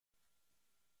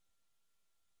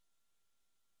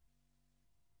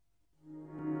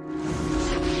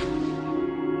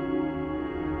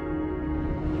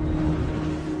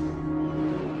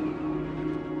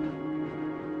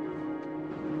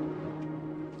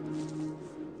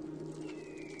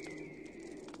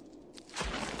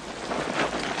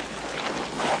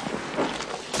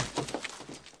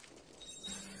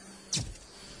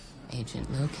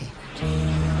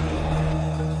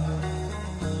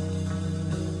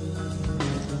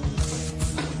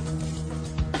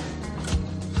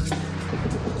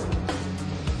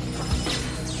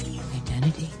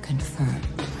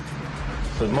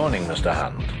Good morning, Mr.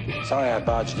 Hunt. Sorry I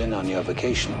barged in on your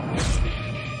vacation.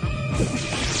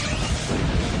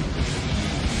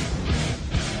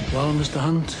 Well, Mr.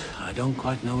 Hunt, I don't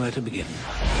quite know where to begin.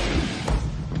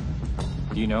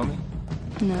 Do you know me?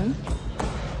 No.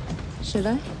 Should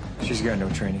I? She's got no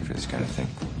training for this kind of thing.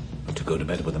 To go to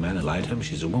bed with a man and lie to him,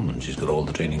 she's a woman. She's got all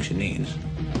the training she needs.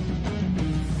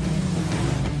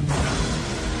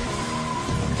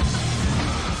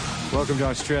 Welcome to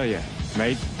Australia,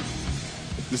 mate.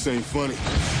 This ain't funny.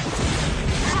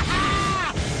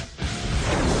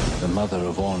 The mother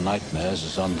of all nightmares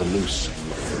is on the loose.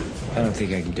 I don't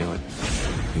think I can do it.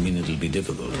 You mean it'll be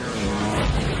difficult?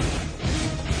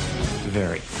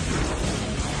 Very.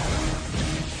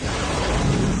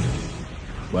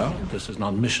 Well, this is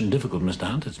not mission difficult, Mr.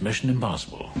 Hunt. It's mission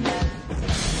impossible.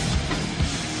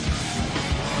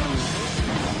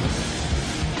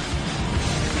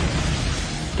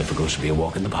 Difficult should be a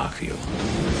walk in the park for you.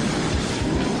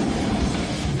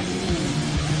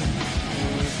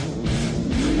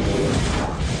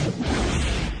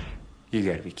 You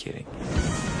gotta be kidding.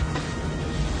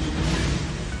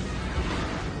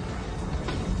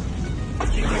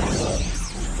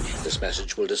 This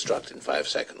message will destruct in 5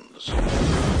 seconds.